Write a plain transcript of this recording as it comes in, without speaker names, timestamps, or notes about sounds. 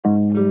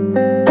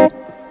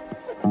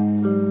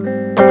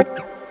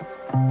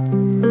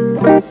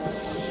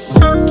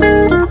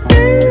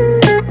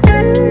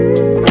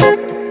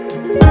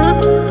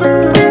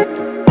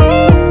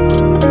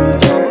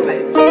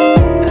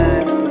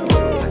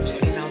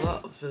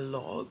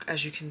vlog.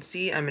 As you can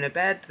see, I'm in a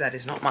bed that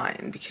is not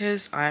mine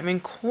because I'm in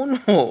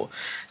Cornwall.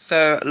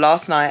 So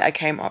last night I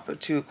came up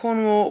to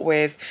Cornwall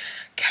with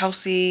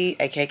Kelsey,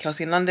 aka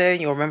Kelsey in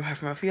London. You'll remember her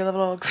from a few other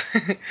vlogs.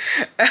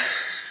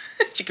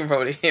 She can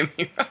probably hear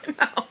me right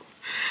now.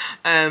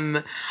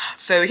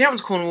 So we came up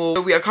to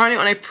Cornwall. We are currently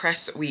on a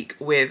press week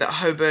with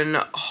Hoburne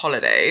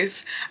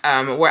Holidays.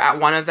 We're at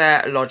one of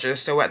their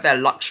lodges, so we're at their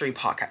luxury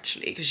park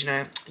actually, because you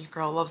know your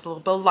girl loves a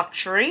little bit of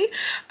luxury.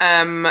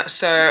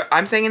 So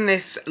I'm staying in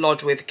this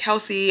lodge with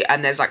Kelsey,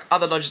 and there's like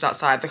other lodges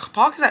outside. The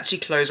park is actually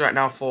closed right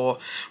now for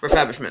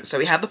refurbishment, so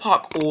we have the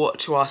park all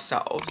to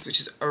ourselves, which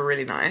is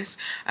really nice.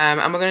 And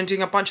we're going to be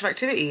doing a bunch of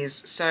activities.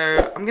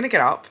 So I'm gonna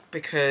get up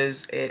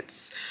because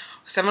it's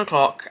 7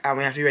 o'clock and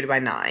we have to be ready by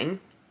 9.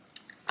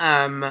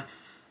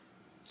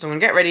 So I'm gonna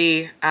get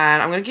ready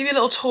and I'm gonna give you a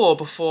little tour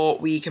before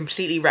we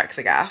completely wreck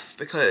the gaff,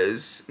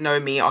 because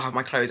knowing me, I'll have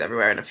my clothes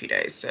everywhere in a few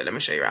days. So let me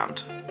show you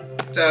around.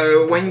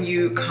 So when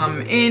you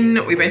come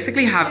in, we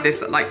basically have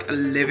this like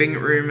living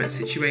room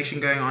situation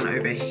going on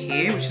over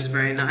here, which is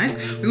very nice.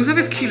 We also have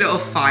this cute little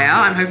fire.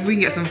 I'm hoping we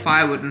can get some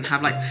firewood and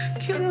have like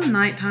cute little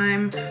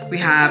nighttime. We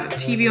have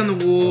TV on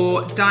the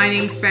wall,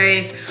 dining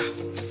space,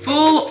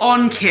 full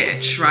on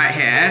kitchen right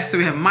here. So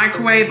we have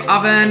microwave,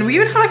 oven. We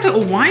even have like a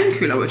little wine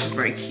cooler, which is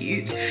very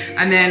cute.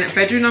 And then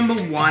bedroom number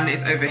 1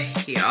 is over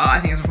here. I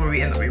think this will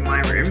probably end up being my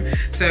room.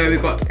 So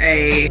we've got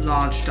a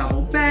large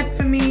double bed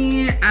for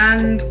me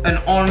and an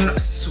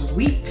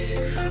ensuite.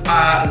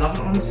 I love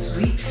an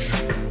ensuite.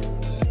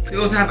 We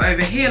also have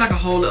over here like a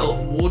whole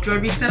little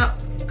wardrobe setup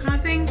kind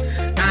of thing,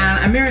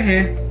 and a mirror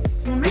here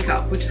for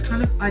makeup, which is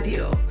kind of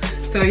ideal.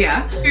 So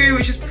yeah,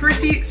 which is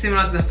pretty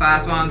similar to the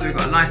first one. We've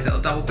got a nice little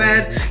double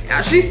bed. It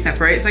actually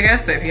separates, I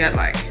guess, so if you had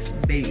like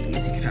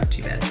babies, you could have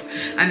 2 beds.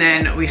 And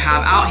then we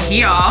have out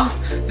here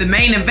the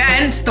main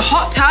event, the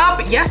hot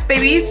tub. Yes,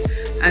 babies.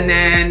 And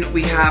then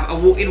we have a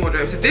walk-in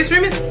wardrobe. So this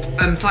room is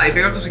slightly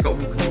bigger because we've got a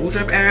walk-in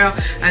wardrobe area.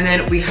 And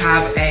then we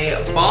have a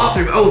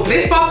bathroom. Oh,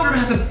 this bathroom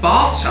has a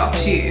bathtub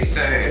too.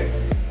 So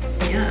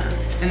yeah,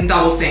 and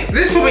double sink. So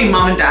this is probably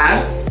mum and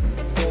dad.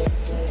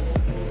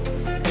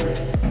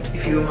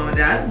 If you were mum and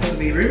dad, this would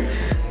be your room.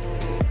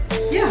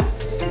 Yeah.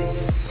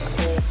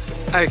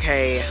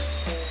 Okay,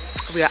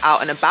 we are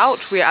out and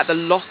about. We are at the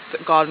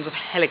Lost Gardens of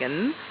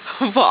Helligan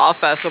for our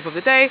first stop of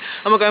the day,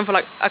 and we're going for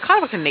like a kind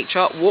of like a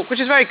nature walk, which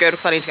is very good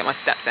because I need to get my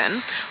steps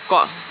in.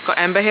 Got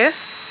Ember here,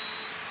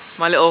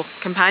 my little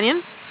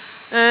companion,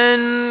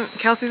 and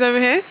Kelsey's over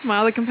here, my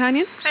other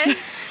companion. Hey.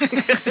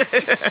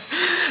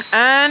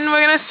 And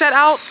we're gonna set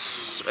out.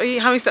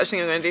 How many steps do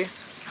you think we're gonna do?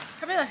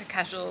 Probably like a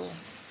casual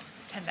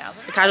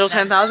 10,000. A casual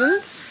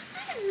 10,000?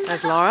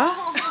 There's Laura.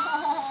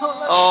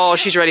 Oh,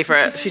 she's ready for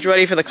it. She's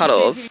ready for the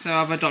cuddles. So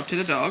I've adopted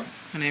a dog.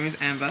 Her name is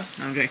Amber.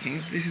 No, I'm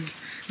joking. This is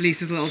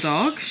Lisa's little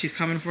dog. She's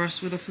coming with us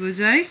for the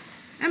day.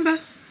 Amber.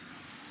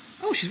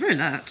 Oh, she's very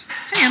alert.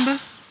 Hey, Amber.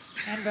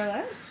 Amber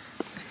alert?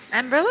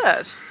 Amber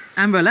alert.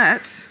 Amber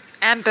alert.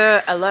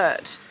 Amber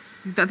alert.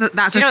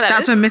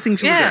 That's for missing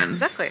children. Yeah,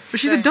 exactly. But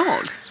she's a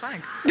dog.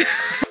 Swag.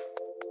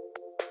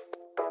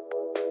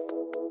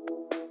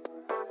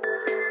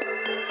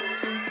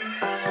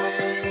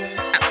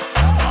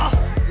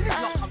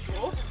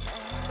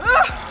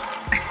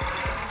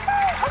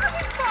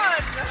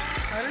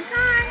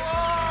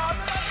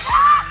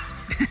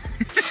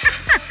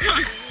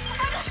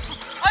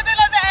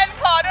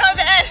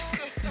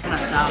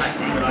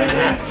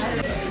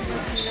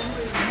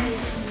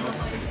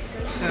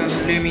 So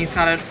loomy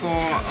salad for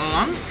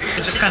lunch.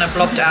 It just kind of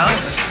blobbed out.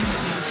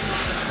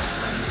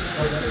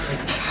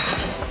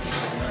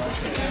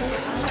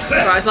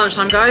 Right, it's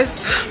lunchtime,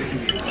 guys.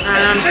 And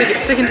I'm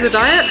sticking to the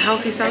diet.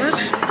 Healthy salad.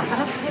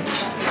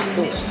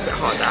 Oh, it's a bit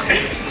hard that.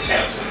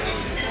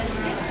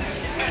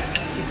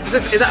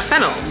 Is that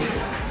fennel?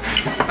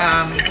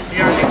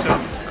 Yeah, I think so.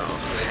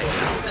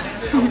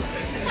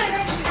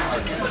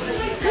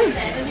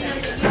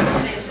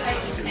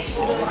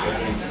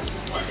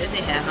 Busy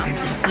here, huh?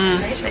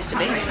 Place to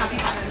be.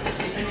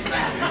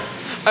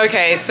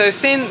 Okay, so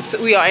since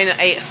we are in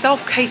a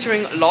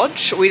self-catering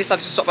lodge, we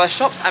decided to stop by the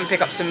shops and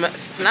pick up some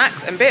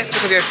snacks and bits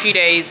because we have a few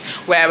days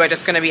where we're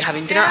just going to be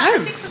having dinner at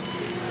home.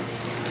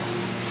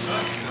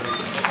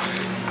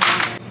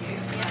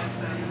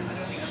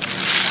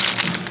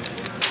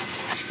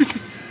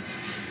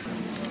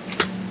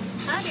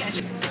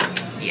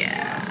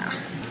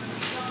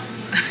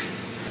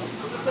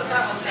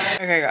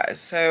 Okay guys,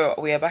 so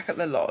we are back at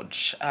the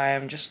lodge. I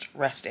am just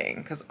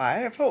resting because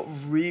I felt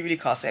really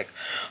car sick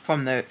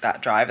from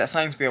that drive. That's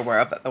something to be aware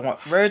of, that the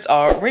roads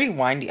are really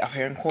windy up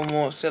here in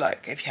Cornwall, so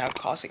like if you have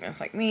car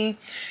sickness like me,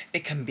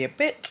 it can be a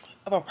bit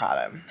of a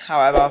problem.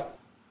 However,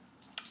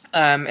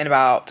 in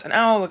about an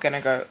hour we're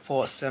gonna go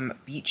for some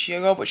beach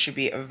yoga, which should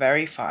be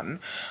very fun.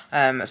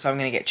 So I'm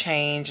gonna get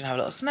changed and have a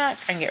little snack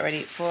and get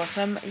ready for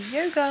some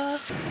yoga.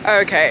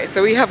 Okay,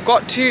 so we have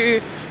got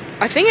to,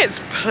 I think it's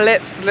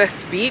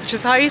Plitzlith Beach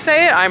is how you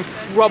say it. I'm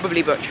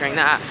probably butchering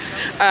that.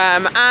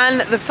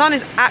 And the sun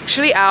is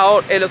actually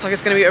out. It looks like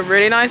it's gonna be a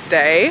really nice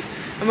day.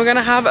 And we're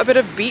gonna have a bit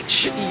of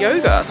beach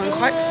yoga, so I'm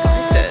quite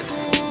excited.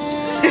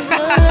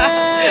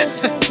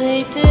 since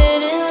they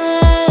didn't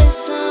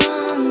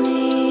listen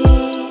me.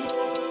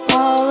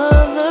 All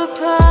of the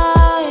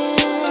crying,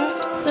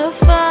 the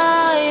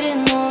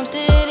fighting, oh,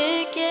 did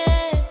it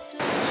get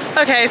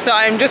to... Okay, so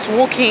I'm just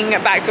walking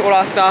back to all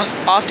our stuff.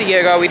 After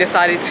yoga, we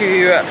decided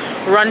to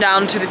run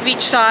down to the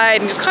beach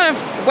side and just kind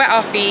of wet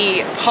our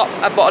feet, pop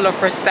a bottle of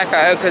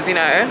Prosecco, because, you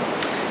know,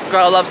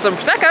 girl loves some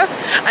Prosecco.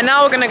 And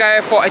now we're gonna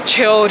go for a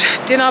chilled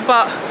dinner,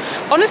 but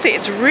honestly,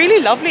 it's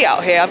really lovely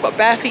out here. I've got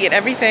bare feet and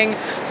everything.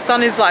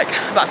 Sun is like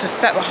about to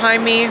set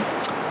behind me.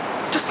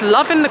 Just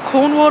loving the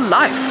Cornwall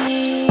life.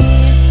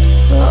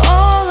 For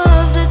all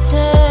of the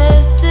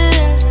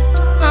testing,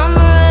 I'm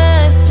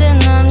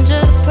resting, I'm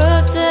just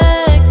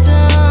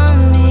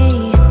protecting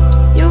me.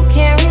 You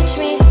can't reach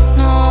me,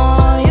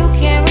 no, you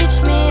can't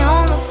reach me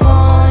on the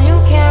phone.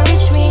 You can't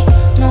reach me,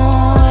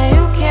 no,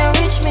 you can't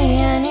reach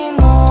me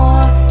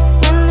anymore.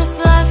 When this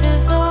life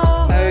is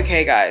over.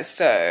 Okay guys,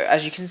 so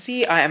as you can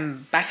see, I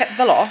am back at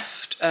the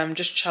loft,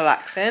 just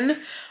chillaxing.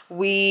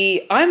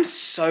 I'm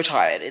so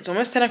tired. It's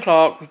almost 10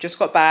 o'clock. We just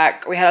got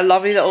back. We had a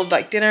lovely little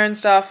like dinner and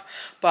stuff,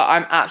 but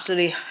I'm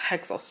absolutely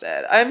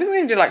exhausted. I think we're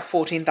gonna do like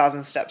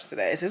 14,000 steps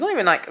today, so it's not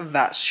even like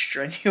that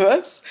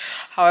strenuous.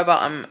 However,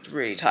 I'm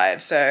really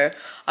tired, so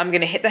I'm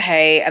gonna hit the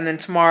hay, and then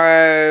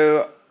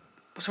tomorrow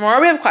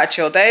we have quite a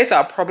chill day, so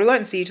I probably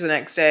won't see you till the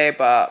next day,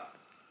 but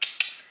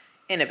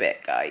in a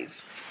bit,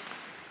 guys.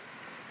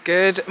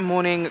 Good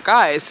morning,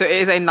 guys. So it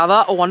is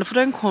another wonderful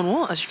day in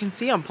Cornwall. As you can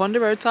see, I'm on the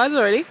roadside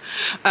already,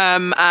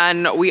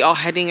 and we are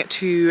heading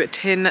to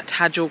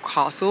Tintagel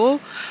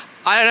Castle.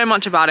 I don't know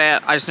much about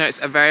it. I just know it's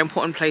a very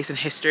important place in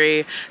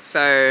history,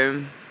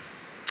 so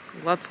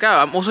let's go.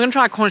 I'm also gonna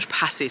try a Cornish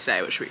pasty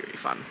today, which will be really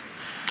fun.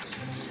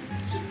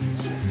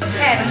 I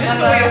just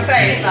saw your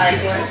face,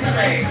 like, what's your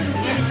face?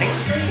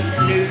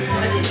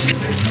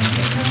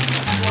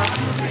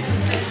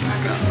 Let's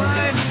go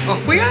outside.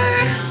 Off we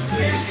go.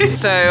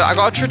 So I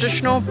got a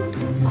traditional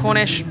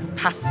Cornish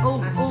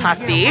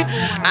pasty, and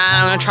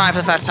I'm gonna try it for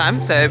the first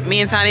time. So me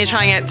and Sandy are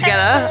trying it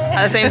together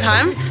at the same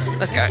time.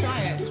 Let's go.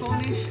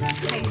 Cornish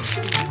pasty.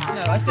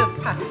 No, I said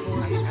pasty.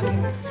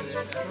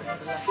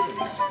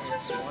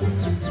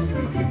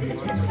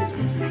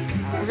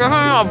 It's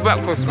definitely not a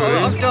breakfast food.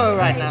 I'll go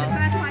right now.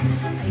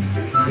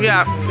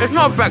 Yeah, it's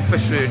not a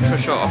breakfast food for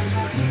sure.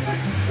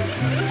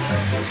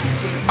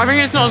 I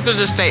think it's not as good as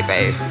a steak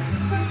babe.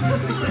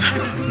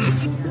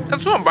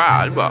 It's not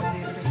bad, but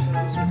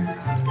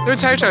the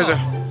potatoes are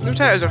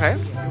okay.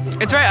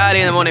 It's very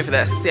early in the morning for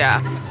this,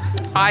 yeah.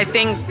 I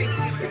think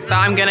that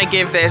I'm gonna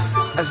give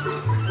this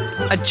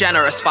a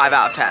generous 5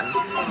 out of 10.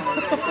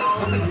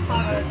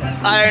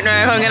 I don't know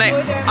if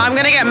I'm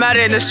gonna get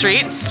murdered in the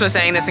streets for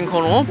saying this in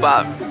Cornwall,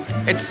 but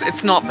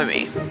it's not for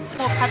me.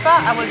 More pepper,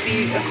 I would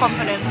be a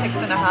confident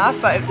 6.5,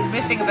 but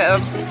missing a bit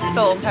of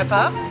salt and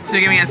pepper. So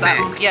you're giving it a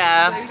 6?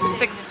 Yeah,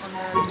 6.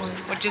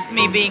 Which is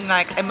me being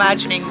like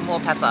imagining more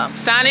pepper.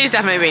 Sandy's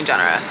definitely being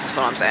generous, that's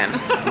what I'm saying.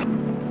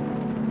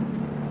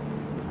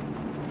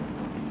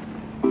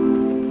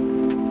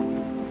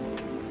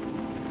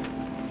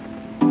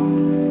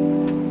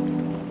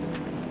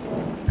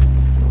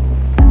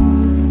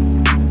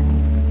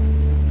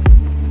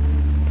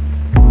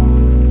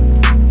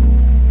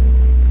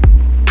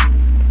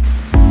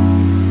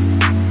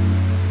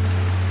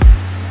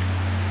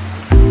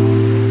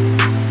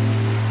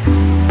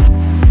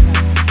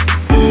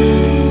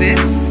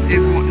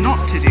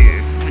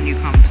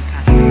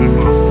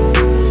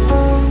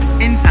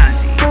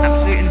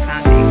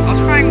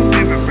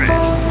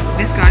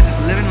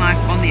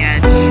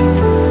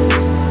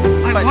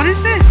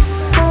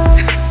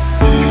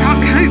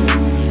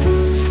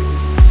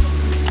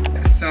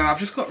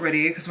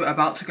 Because we're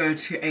about to go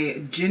to a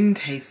gin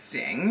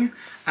tasting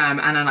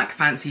and a like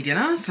fancy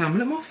dinner, so I'm a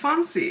little more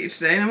fancy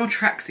today, no more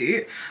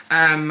tracksuit.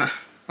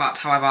 But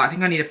however, I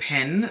think I need a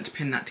pin to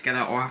pin that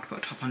together, or I have to put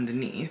a top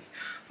underneath.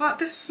 But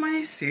this is my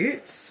new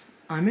suit.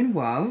 I'm in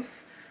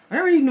love. I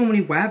don't really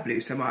normally wear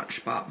blue so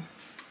much, but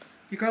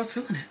your girl's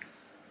feeling it.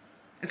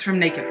 It's from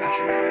Naked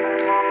Fashion.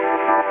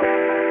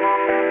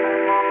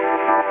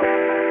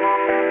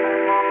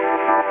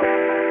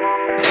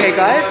 Okay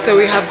guys, so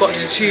we have got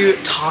to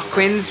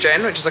Tarquin's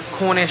gin, which is a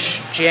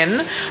Cornish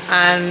gin,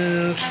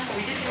 and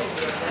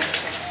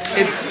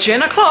it's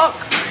gin o'clock.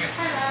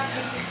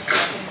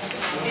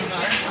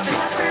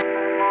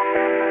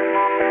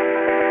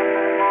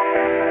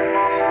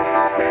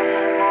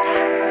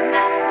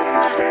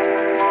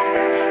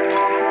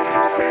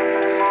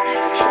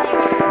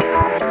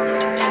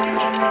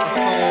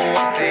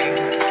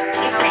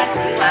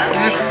 I'm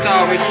gonna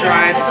start with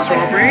dried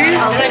strawberries.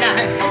 Oh, very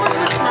nice.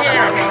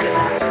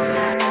 Yeah.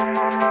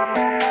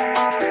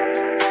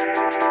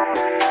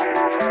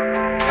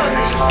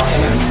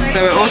 So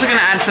we're also going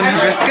to add some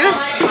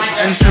hibiscus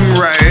and some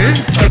rose.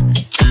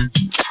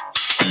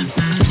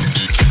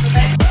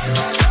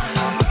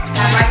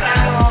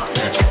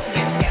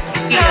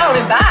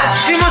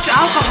 It's too much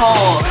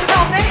alcohol.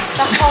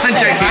 I'm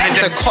joking.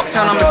 So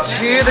cocktail number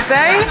 2 of the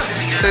day.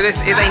 So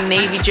this is a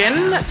navy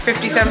gin,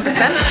 57%.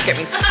 Just get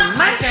me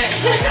smashed.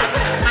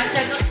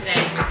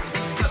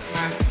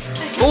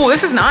 Oh,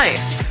 this is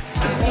nice.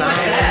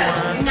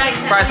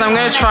 Right, so I'm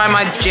gonna try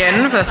my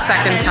gin for the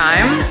second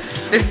time.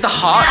 This is the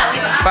hot,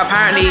 but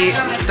apparently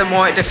the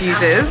more it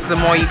diffuses, the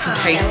more you can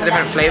taste the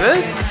different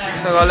flavors.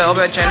 So I've got a little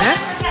bit of gin here.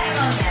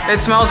 It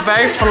smells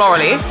very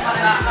florally.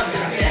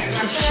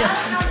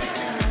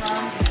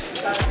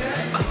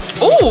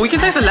 Oh, we can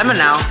taste the lemon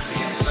now.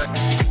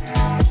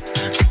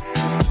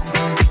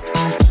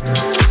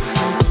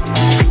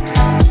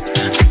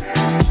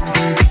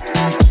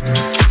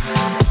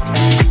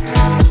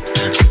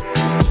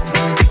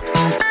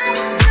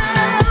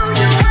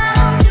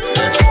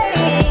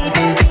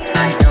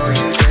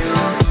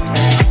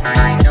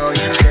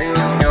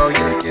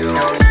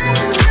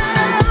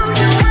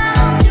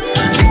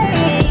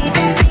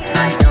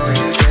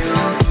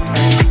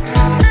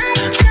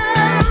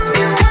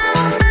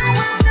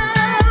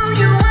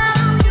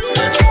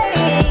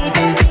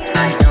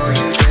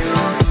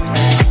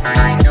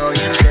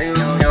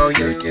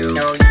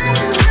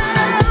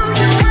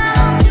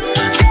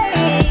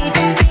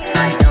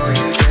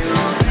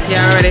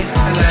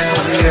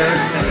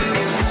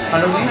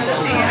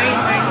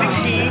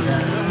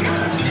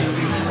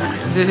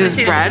 This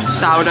is bread,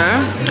 sourdough,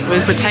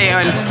 with potato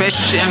and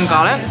fish and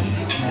garlic.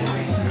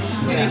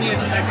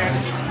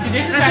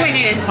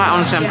 Quite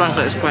honestly, I'm drunk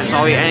at this point, so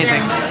I'll eat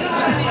anything.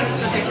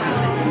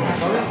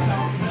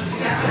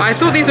 I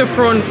thought these were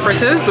prawn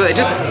fritters, but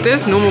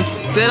they're normal.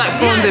 They're like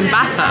prawns in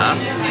batter.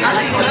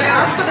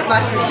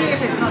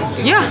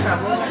 Yeah.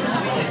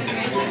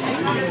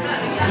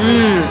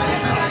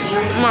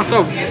 Oh my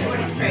god.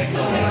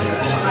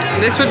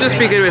 This would just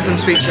be good with some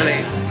sweet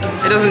chili.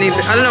 It doesn't need.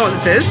 I don't know what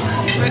this is.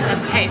 It's a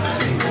paste.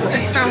 It's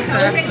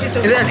salsa.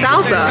 Is it a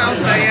salsa?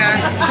 Salsa,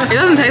 yeah. It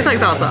doesn't taste like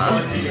salsa.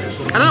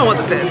 I don't know what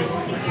this is.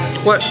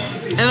 What?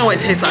 I don't know what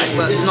it tastes like,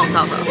 but it's not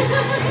salsa.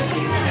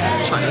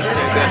 Chinese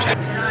food, good.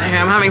 Okay,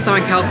 I'm having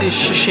something else.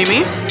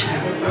 Sashimi.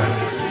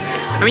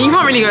 I mean, you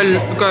can't really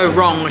go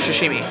wrong with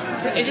sashimi.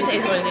 It just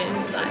is what it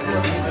is. Like,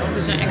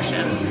 there's no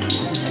extra.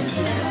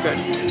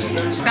 Good.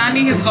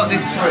 Sandy has got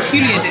this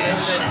peculiar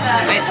dish.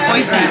 It's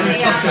oysters and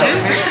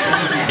sausages.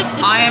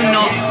 I am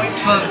not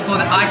for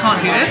the, I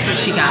can't do this, but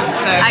she can.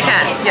 So I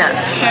can, yes.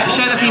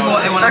 Show the people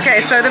what they want.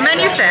 Okay, so the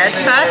menu said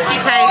first you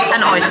take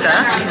an oyster,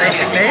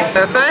 basically.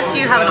 So first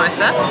you have an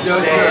oyster.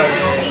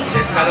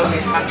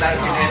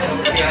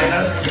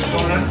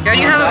 Then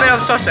you have a bit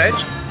of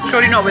sausage.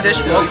 Surely not with this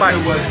fork, but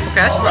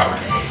okay.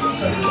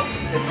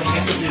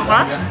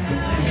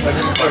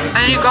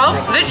 And you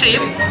literally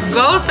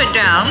gulp it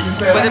down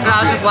with a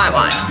glass of white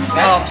wine.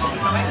 Or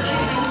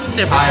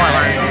sip of white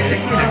wine.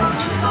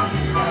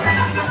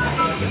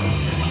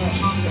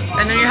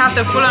 And then you have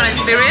the full-on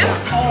experience.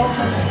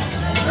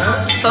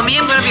 For me,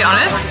 I'm going to be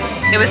honest,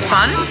 it was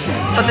fun,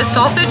 but the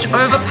sausage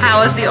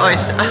overpowers the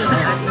oyster.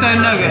 So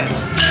no good.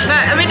 No,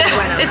 I mean,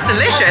 it's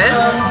delicious,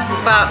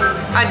 but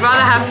I'd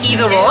rather have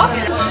either or.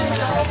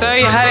 So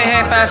you heard it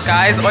here first,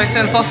 guys. Oyster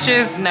and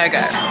sausages, no go.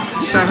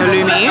 So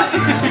halloumi.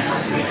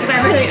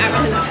 I really love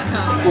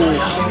salsa.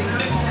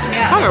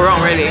 Can't go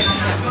wrong, really. I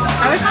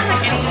always find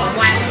like any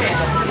white fish.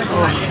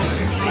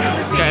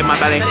 Go in my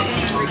belly.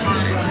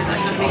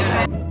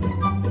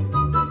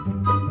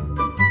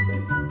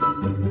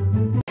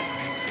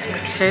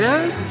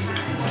 Potatoes.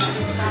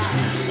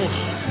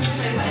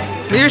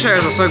 These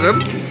potatoes are so good.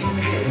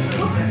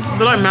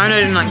 They're like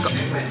marinated in like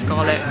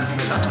garlic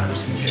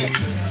sometimes.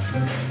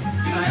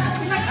 I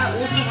feel like I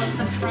also want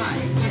some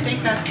fries. Do you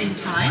think that's in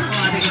time, or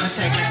are they going to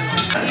take like a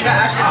long time? Either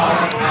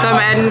actually. So I'm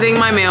ending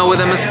my meal with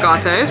a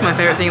Moscato. It's my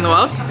favorite thing in the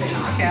world.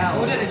 Okay, I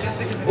ordered it just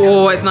because.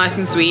 Oh, it's nice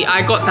and sweet.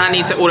 I got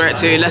Sandy to order it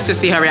too. Let's just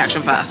see her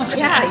reaction first.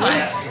 Yeah,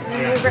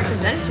 you're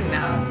representing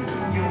that.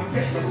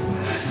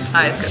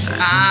 Oh, it's good though.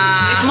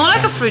 It's more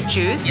like a fruit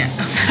juice. Yeah.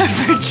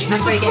 Fruit juice.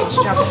 That's where you get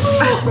into trouble.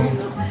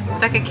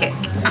 Like a kick.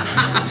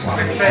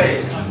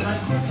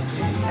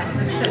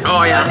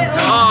 Oh yeah.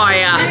 Oh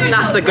yeah.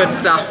 That's the good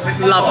stuff.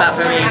 Love that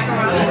for me.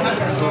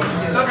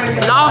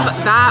 Love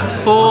that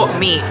for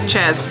me.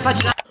 Cheers.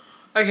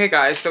 Okay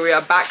guys, so we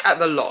are back at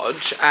the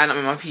lodge and I'm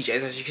in my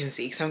PJs as you can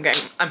see, so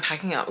I'm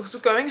packing up because we're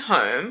going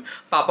home.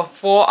 But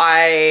before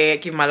I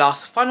give my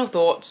last final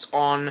thoughts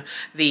on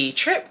the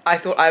trip, I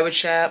thought I would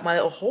share my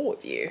little haul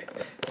with you.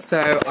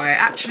 So I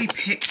actually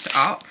picked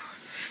up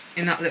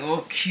in that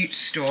little cute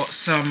store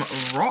some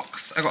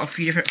rocks. I got a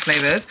few different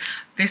flavors.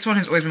 This one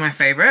has always been my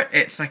favorite.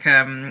 It's like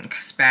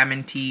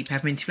spearminty,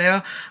 pepperminty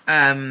flavor.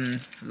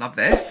 Love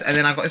this. And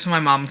then I got this for my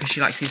mum because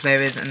she likes these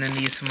flavors, and then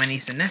these for my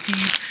niece and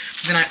nephews.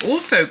 Then I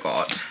also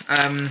got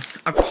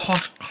a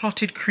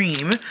clotted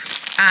cream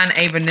and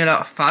a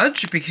vanilla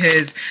fudge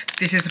because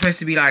this is supposed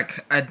to be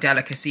like a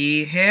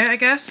delicacy here, I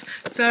guess.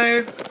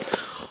 So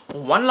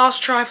one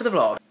last try for the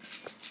vlog.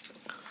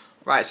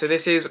 Right, so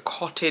this is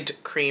clotted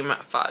cream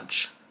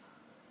fudge.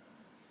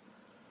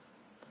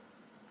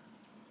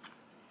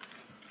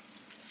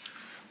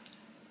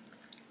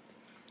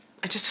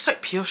 It just tastes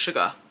like pure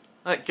sugar,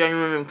 like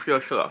genuine pure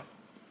sugar.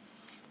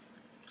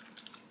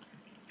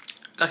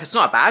 Like, it's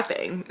not a bad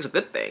thing, it's a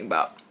good thing,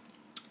 but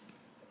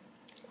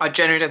I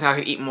genuinely don't think I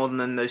could eat more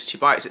than those 2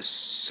 bites. It's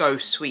so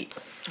sweet.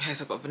 Okay,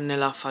 so I've got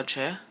vanilla fudge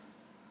here.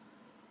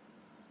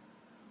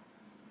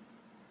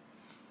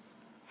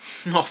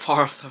 Not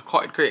far off the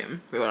clotted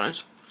cream, to be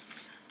honest.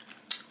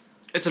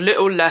 It's a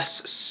little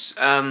less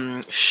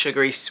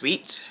sugary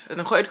sweet than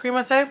the clotted cream,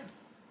 I'd say.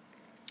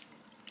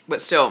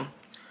 But still,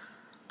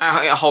 I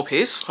can't get a whole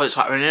piece because it's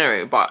like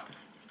vanilla, but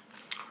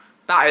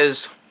that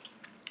is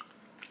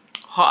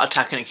heart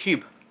attack in a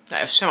cube.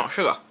 That is so much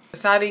sugar.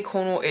 Sadly,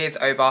 Cornwall is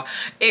over.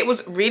 It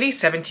was really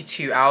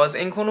 72 hours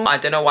in Cornwall. I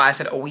don't know why I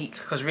said a week,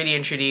 because really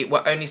and truly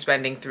we're only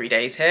spending 3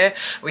 days here.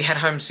 We head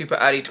home super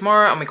early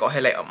tomorrow and we got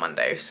here late on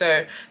Monday.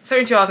 So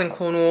 72 hours in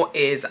Cornwall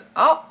is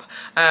up.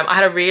 I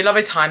had a really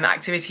lovely time. The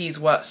activities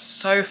were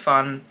so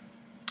fun.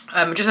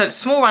 Just a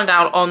small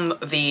rundown on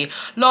the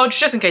lodge,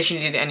 just in case you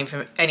needed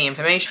any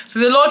information. So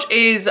the lodge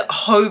is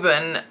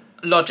Hoburne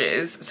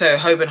lodges, so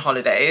Hoburne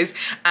holidays,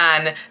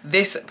 and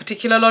this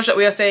particular lodge that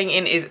we are staying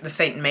in is the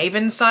St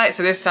Maybn Site.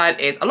 So this site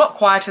is a lot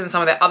quieter than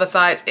some of their other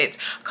sites. It's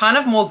kind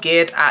of more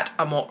geared at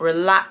a more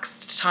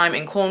relaxed time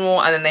in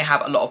Cornwall, and then they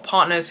have a lot of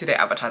partners who they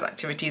advertise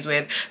activities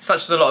with,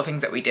 such as a lot of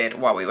things that we did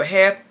while we were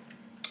here.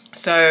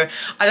 So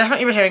I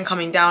definitely recommend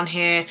coming down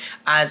here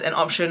as an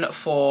option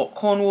for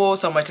Cornwall,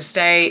 somewhere to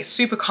stay.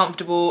 Super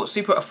comfortable,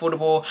 super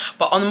affordable,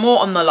 but more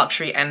on the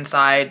luxury end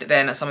side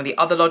than some of the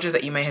other lodges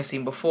that you may have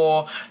seen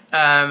before.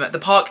 The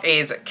park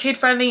is kid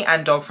friendly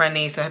and dog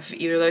friendly, so for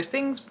either of those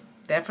things,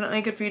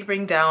 definitely good for you to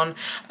bring down.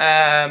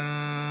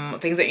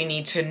 Things that you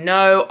need to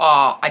know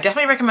are, I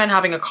definitely recommend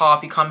having a car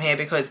if you come here,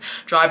 because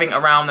driving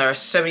around there are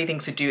so many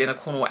things to do in the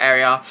Cornwall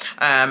area,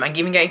 and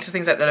even getting to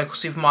things like the local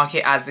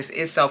supermarket, as this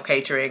is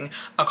self-catering,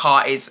 a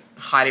car is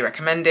highly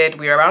recommended.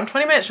 We are around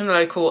 20 minutes from the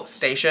local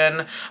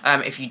station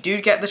if you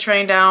do get the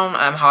train down.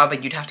 However,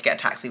 you'd have to get a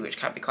taxi, which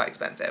can be quite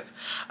expensive.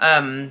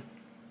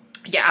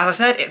 Yeah, as I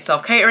said, it's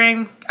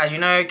self-catering. As you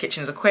know,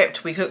 kitchen's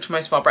equipped. We cooked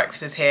most of our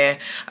breakfasts here.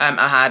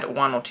 I had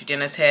 1 or 2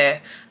 dinners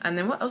here. And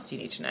then what else do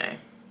you need to know?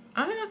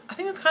 I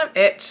think that's kind of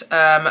it.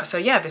 So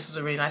yeah, this was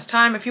a really nice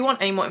time. If you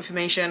want any more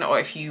information, or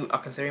if you are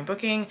considering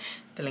booking,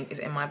 the link is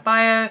in my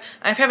bio.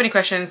 And if you have any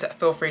questions,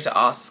 feel free to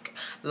ask.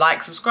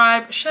 Like,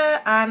 subscribe,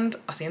 share, and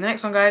I'll see you in the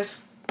next one, guys.